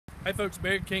Hey folks,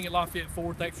 Baird King at LaFayette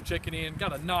Ford. Thanks for checking in.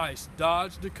 Got a nice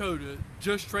Dodge Dakota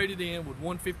just traded in with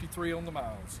 153 on the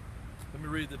miles. Let me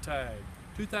read the tag.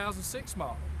 2006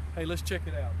 model. Hey, let's check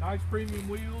it out. Nice premium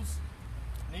wheels,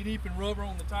 knee-deep in rubber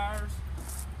on the tires.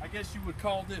 I guess you would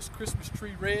call this Christmas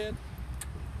tree red.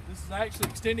 This is actually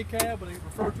extended cab, but they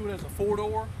refer to it as a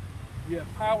four-door. You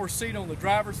have power seat on the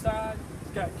driver's side.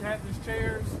 It's got captain's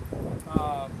chairs,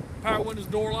 power windows,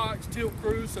 door locks, tilt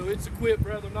cruise, so it's equipped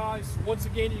rather nice. Once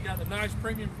again, you got the nice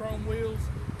premium chrome wheels.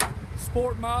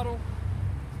 Sport model.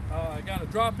 Got a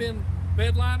drop-in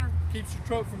bed liner, keeps your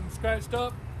truck from scratched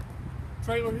up.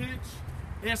 Trailer hitch,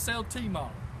 SLT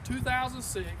model.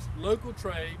 2006, local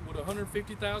trade with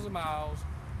 150,000 miles.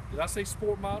 Did I say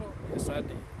sport model? Yes, I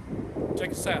did.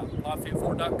 Check us out,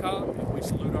 LaFayetteFord.com, and we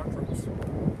salute our troops.